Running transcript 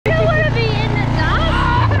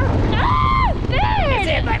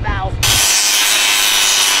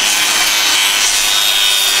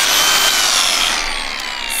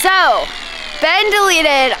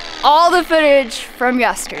deleted all the footage from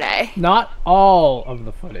yesterday. Not all of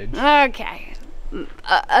the footage. Okay,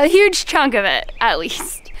 a huge chunk of it, at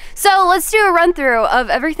least. So let's do a run through of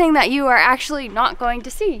everything that you are actually not going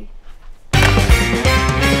to see.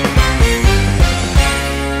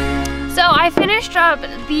 So I finished up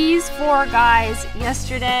these 4 guys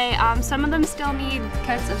yesterday. Some of them still need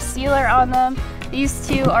coats of sealer on them. These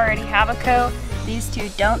 2 already have a coat. These 2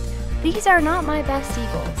 don't. These are not my best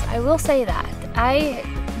eagles, I will say that. I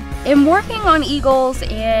am working on eagles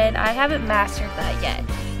and I haven't mastered that yet.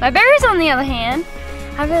 My bears, on the other hand,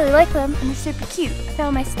 I really like them and they're super cute. I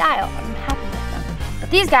found my style and I'm happy with them. But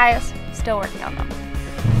these guys, still working on them.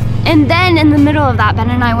 And then in the middle of that, Ben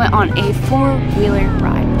and I went on a 4-wheeler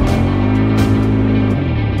ride.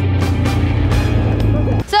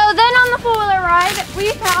 So then on the 4-wheeler ride,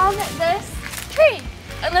 we found this tree.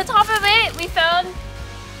 And the top of it, we found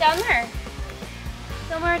down there.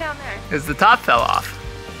 Somewhere down there. Because the top fell off.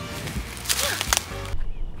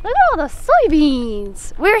 Look at all the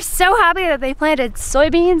soybeans. We're so happy that they planted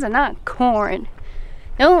soybeans and not corn.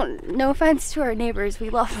 No offense to our neighbors, we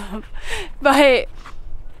love them. But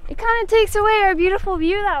it kind of takes away our beautiful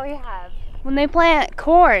view that we have when they plant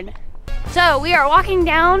corn. So we are walking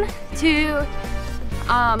down to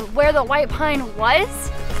where the white pine was.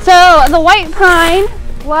 So the white pine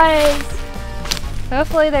was,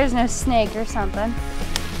 hopefully there's no snake or something.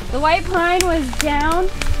 The white pine was down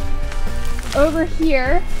over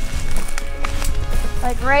here,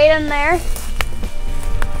 like right in there.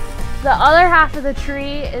 The other half of the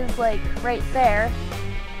tree is like right there,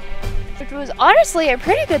 which was honestly a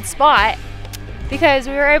pretty good spot because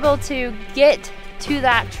we were able to get to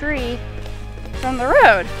that tree from the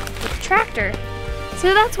road with the tractor.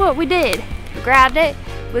 So that's what we did. We grabbed it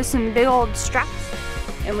with some big old straps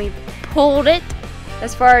and we pulled it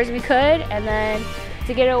as far as we could, and then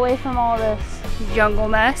to get away from all this jungle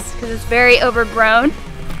mess because it's very overgrown.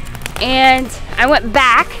 And I went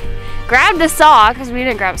back, grabbed a saw because we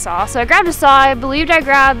didn't grab a saw. So I grabbed a saw. I believed I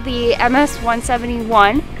grabbed the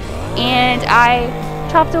MS-171 and I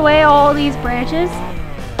chopped away all these branches.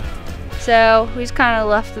 So we just kind of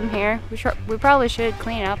left them here. We probably should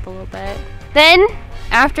clean up a little bit. Then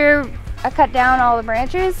after I cut down all the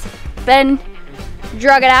branches, Ben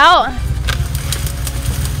drug it out.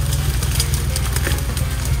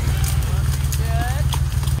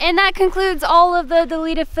 And that concludes all of the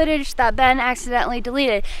deleted footage that Ben accidentally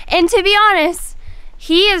deleted. And to be honest,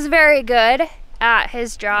 he is very good at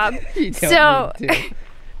his job. So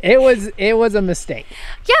it was a mistake.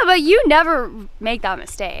 Yeah, but you never make that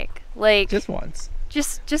mistake. Like just once.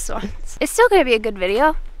 Just once. It's still gonna be a good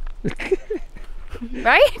video.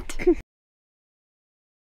 Right?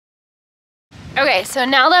 Okay, so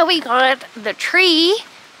now that we got the tree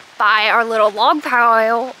by our little log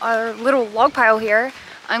pile here,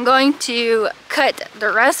 I'm going to cut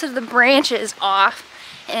the rest of the branches off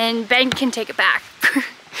and Ben can take it back.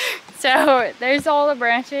 So there's all the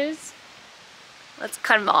branches. Let's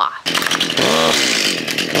cut them off.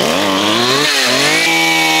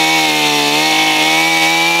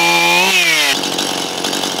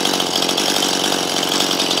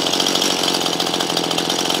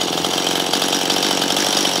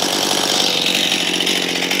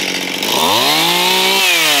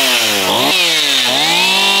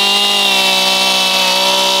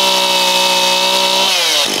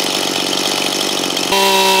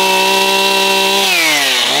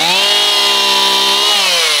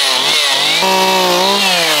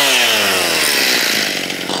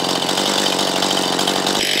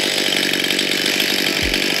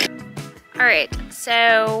 Alright,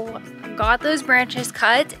 so got those branches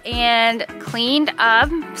cut and cleaned up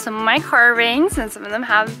some of my carvings, and some of them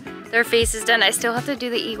have their faces done. I still have to do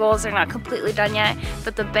the eagles, they're not completely done yet,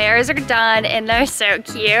 but the bears are done and they're so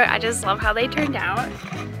cute. I just love how they turned out.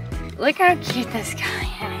 Look how cute this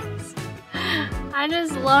guy is. I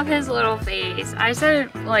just love his little face. I said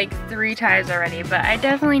it like 3 times already, but I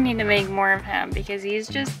definitely need to make more of him because he's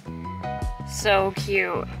just so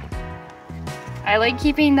cute. I like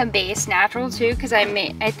keeping the base natural too because I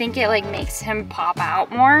think it like makes him pop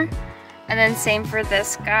out more. And then same for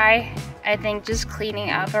this guy. I think just cleaning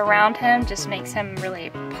up around him just makes him really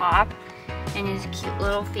pop in his cute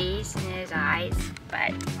little face and his eyes.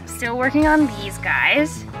 But still working on these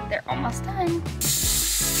guys. They're almost done.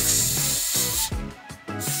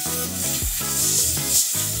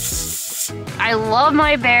 I love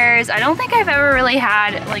my bears. I don't think I've ever really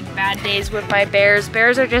had like bad days with my bears.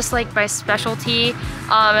 Bears are just like my specialty.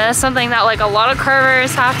 And that's something that like a lot of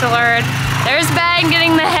carvers have to learn. There's Ben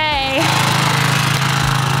getting the hay.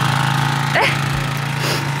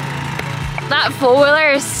 That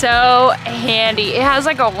four-wheeler is so handy. It has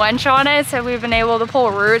like a winch on it, so we've been able to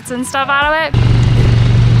pull roots and stuff out of it.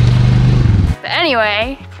 But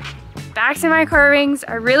anyway, back to my carvings.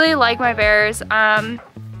 I really like my bears.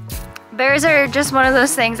 Bears are just one of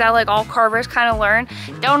those things that like all carvers kind of learn.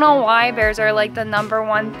 Don't know why bears are like the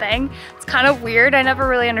 #1 thing. It's kind of weird. I never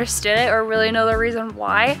really understood it or really know the reason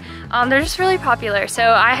why. They're just really popular.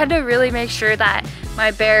 So I had to really make sure that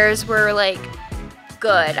my bears were like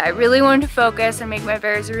good. I really wanted to focus and make my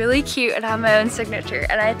bears really cute and have my own signature.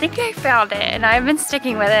 And I think I found it, and I've been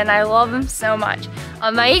sticking with it, and I love them so much.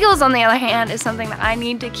 My eagles, on the other hand, is something that I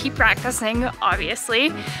need to keep practicing,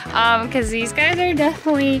 obviously, because these guys are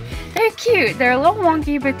definitely, they're cute. They're a little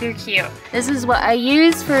wonky, but they're cute. This is what I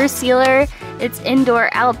use for a sealer. It's indoor,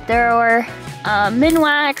 outdoor,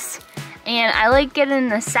 Minwax. And I like getting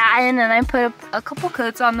the satin, and I put a couple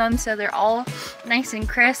coats on them so they're all nice and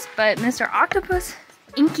crisp. But Mr. Octopus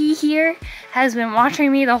Inky here has been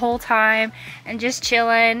watching me the whole time and just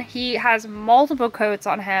chilling. He has multiple coats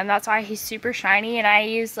on him. That's why he's super shiny, and I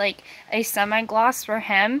use like a semi-gloss for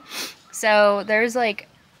him. So there's like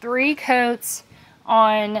 3 coats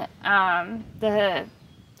on on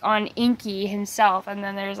Inky himself, and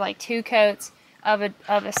then there's like 2 coats of a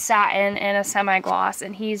satin and a semi-gloss,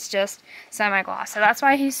 and he's just semi-gloss. So that's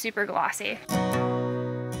why he's super glossy.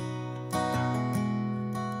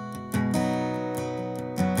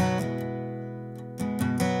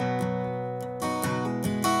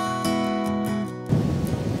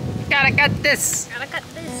 Gotta cut this. Gotta cut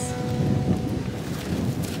this.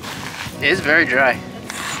 It is very dry.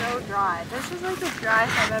 It's so dry. This is like the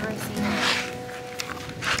driest I've ever seen it.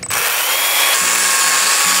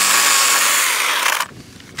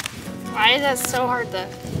 Why is that so hard though?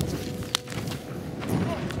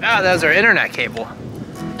 Oh, that was our internet cable.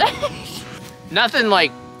 Nothing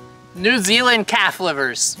like New Zealand calf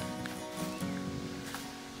livers.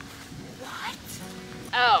 What?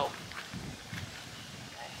 Oh.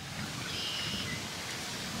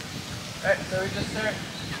 Alright, so we just start.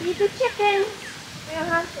 Feed the chickens. We don't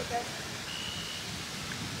have chickens.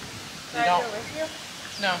 Should I go with you?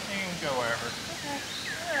 No, you can go wherever. Okay.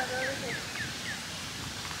 Yeah, go with you.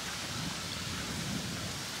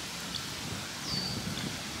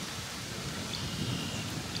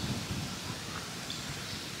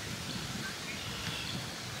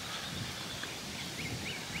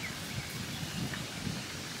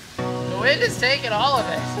 The wind is taking all of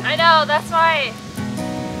it. I know, that's why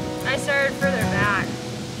I started further back.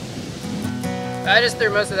 I just threw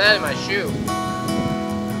most of that in my shoe.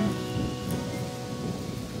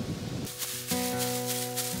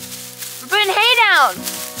 We're putting hay down.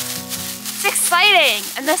 It's exciting.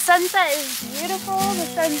 And the sunset is beautiful. The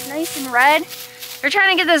sun's nice and red. We're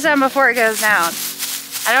trying to get this done before it goes down.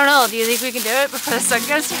 I don't know, do you think we can do it before the sun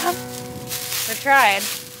goes down? We're trying.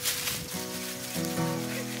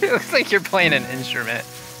 It looks like you're playing an instrument.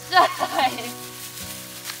 I'm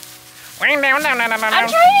trying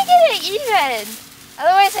to get it even.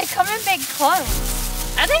 Otherwise I come in big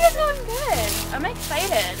clumps. I think it's going good. I'm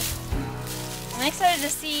excited. I'm excited to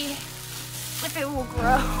see if it will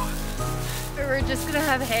grow. Or we're just gonna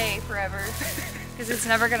have hay forever. Because it's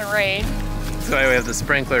never gonna rain. That's why we have the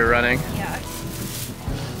sprinkler running. Yeah.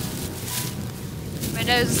 My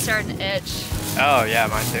nose is starting to itch Oh yeah,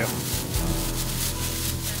 mine too.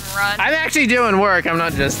 and run. I'm actually doing work, I'm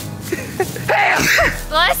not just...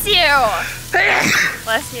 Bless you!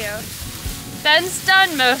 Bless you. Ben's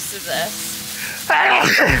done most of this.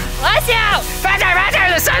 Bless you!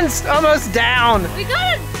 The sun's almost down! We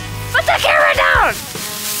gotta put the camera down!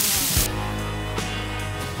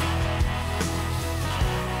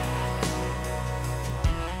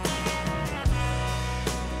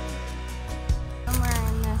 Somewhere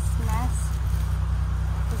in this mess.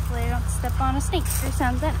 Hopefully I don't step on a snake or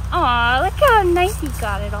something. Aw, look how nice he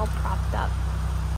got it all propped up.